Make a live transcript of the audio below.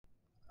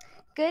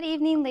Good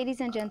evening, ladies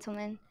and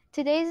gentlemen.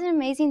 Today is an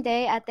amazing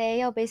day at the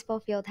AL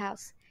Baseball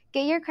Fieldhouse.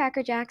 Get your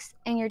Cracker Jacks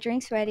and your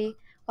drinks ready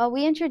while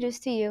we introduce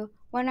to you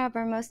one of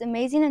our most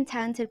amazing and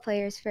talented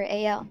players for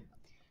AL.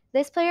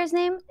 This player's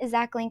name is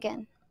Zach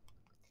Lincoln.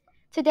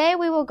 Today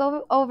we will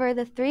go over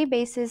the three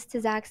bases to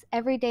Zach's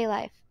everyday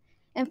life.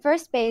 In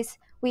first base,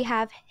 we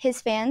have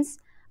his fans,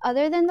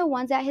 other than the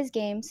ones at his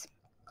games.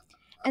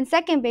 In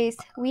second base,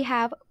 we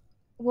have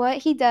what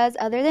he does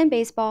other than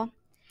baseball.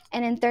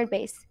 And in third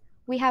base,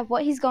 we have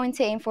what he's going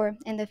to aim for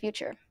in the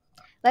future.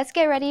 Let's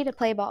get ready to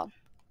play ball.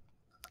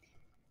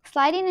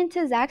 Sliding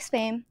into Zach's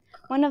fame,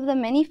 one of the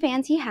many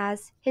fans he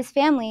has, his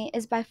family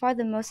is by far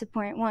the most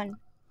important one.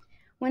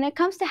 When it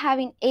comes to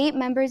having 8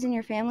 members in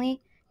your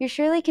family, you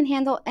surely can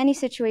handle any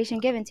situation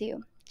given to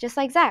you, just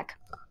like Zach.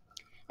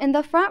 In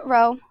the front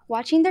row,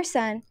 watching their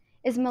son,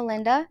 is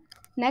Melinda,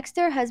 next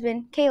to her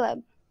husband,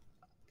 Caleb,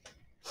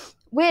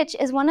 which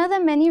is one of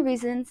the many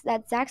reasons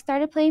that Zach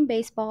started playing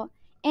baseball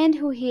and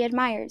who he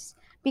admires,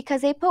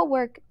 because they put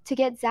work to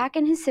get Zach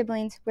and his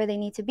siblings where they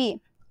need to be.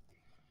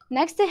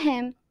 Next to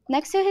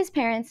his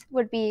parents,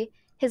 would be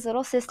his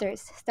little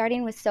sisters,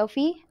 starting with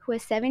Sophie, who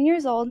is 7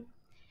 years old,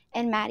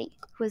 and Maddie,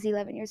 who is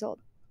 11 years old.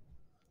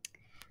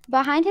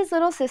 Behind his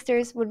little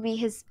sisters would be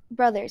his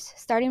brothers,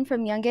 starting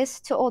from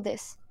youngest to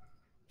oldest.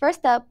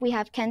 First up, we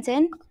have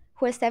Kenton,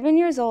 who is 7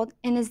 years old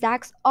and is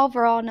Zach's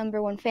overall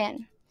 #1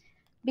 fan,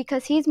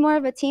 because he's more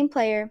of a team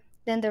player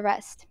than the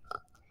rest.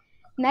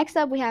 Next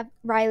up, we have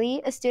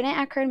Riley, a student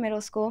at Kern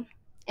Middle School.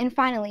 And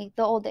finally,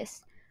 the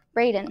oldest,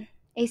 Braden,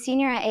 a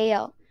senior at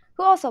AL,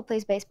 who also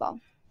plays baseball.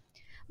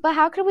 But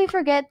how could we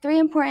forget 3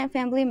 important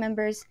family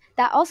members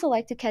that also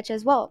like to catch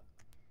as well?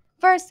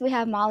 First, we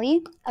have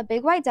Molly, a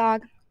big white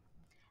dog,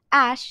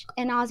 Ash,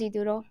 an Aussie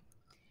Doodle,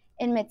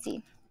 and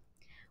Mitzi,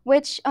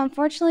 which,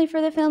 unfortunately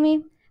for the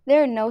family,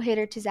 they're a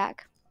no-hitter to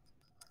Zach.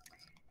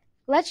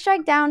 Let's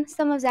strike down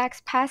some of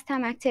Zach's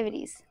pastime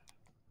activities.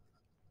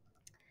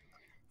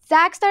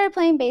 Zach started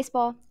playing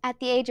baseball at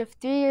the age of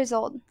 3 years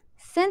old.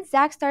 Since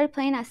Zach started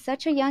playing at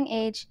such a young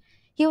age,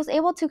 he was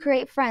able to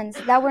create friends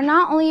that were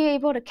not only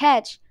able to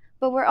catch,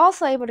 but were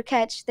also able to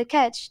catch the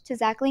catch to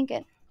Zach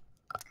Lincoln.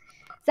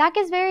 Zach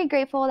is very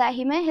grateful that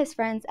he met his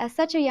friends at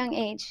such a young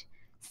age,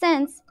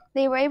 since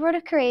they were able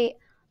to create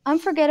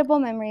unforgettable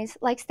memories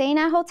like staying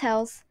at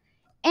hotels,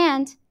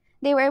 and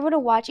they were able to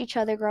watch each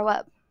other grow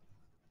up.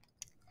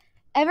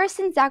 Ever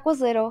since Zach was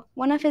little,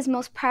 one of his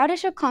most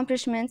proudest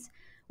accomplishments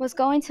was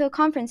going to a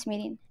conference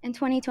meeting in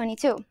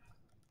 2022.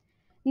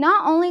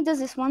 Not only does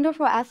this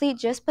wonderful athlete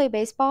just play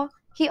baseball,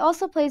 he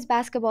also plays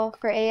basketball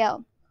for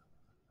AL.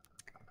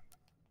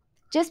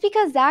 Just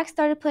because Zach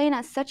started playing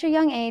at such a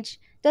young age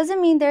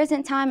doesn't mean there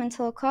isn't time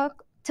until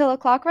the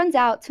clock runs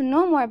out to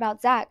know more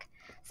about Zach.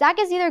 Zach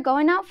is either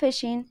going out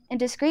fishing in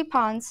discreet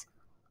ponds,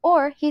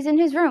 or he's in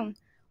his room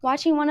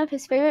watching one of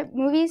his favorite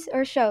movies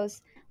or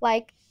shows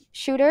like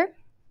Shooter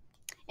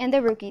and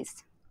The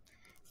Rookies.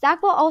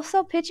 Zach will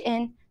also pitch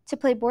in to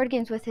play board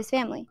games with his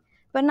family,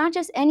 but not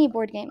just any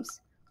board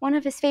games, one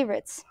of his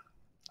favorites,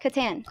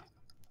 Catan.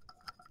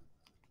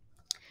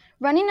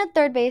 Running at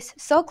third base,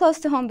 so close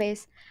to home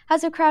base,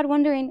 has a crowd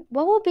wondering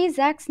what will be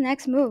Zach's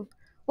next move.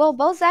 Well,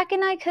 both Zach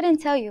and I couldn't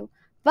tell you,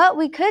 but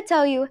we could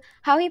tell you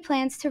how he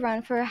plans to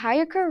run for a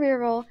higher career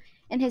role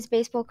in his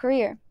baseball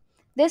career.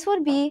 This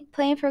would be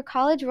playing for a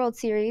College World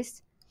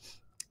Series.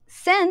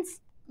 Since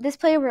this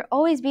player will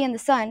always be in the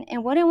sun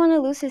and wouldn't want to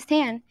lose his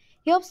tan,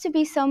 he hopes to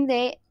be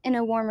someday in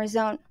a warmer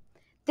zone.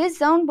 This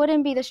zone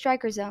wouldn't be the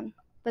striker zone,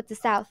 but the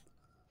South.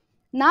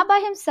 Not by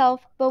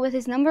himself, but with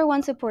his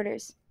 #1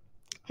 supporters,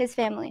 his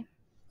family.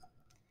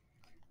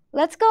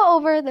 Let's go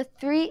over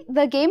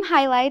the game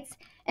highlights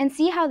and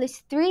see how these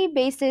 3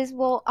 bases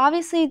will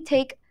obviously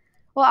take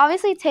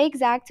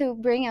Zach to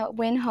bring a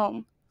win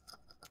home.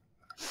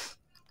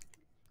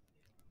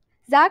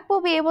 Zach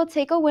will be able to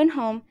take a win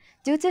home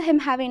due to him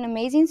having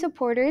amazing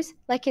supporters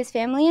like his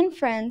family and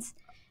friends,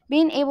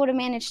 being able to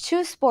manage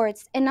 2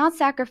 sports and not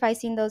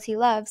sacrificing those he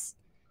loves,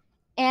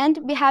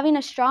 and having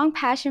a strong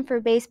passion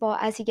for baseball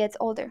as he gets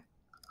older.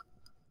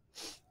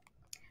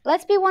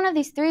 Let's be one of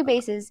these 3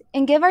 bases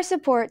and give our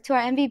support to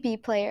our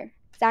MVP player,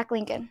 Zach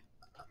Lincoln.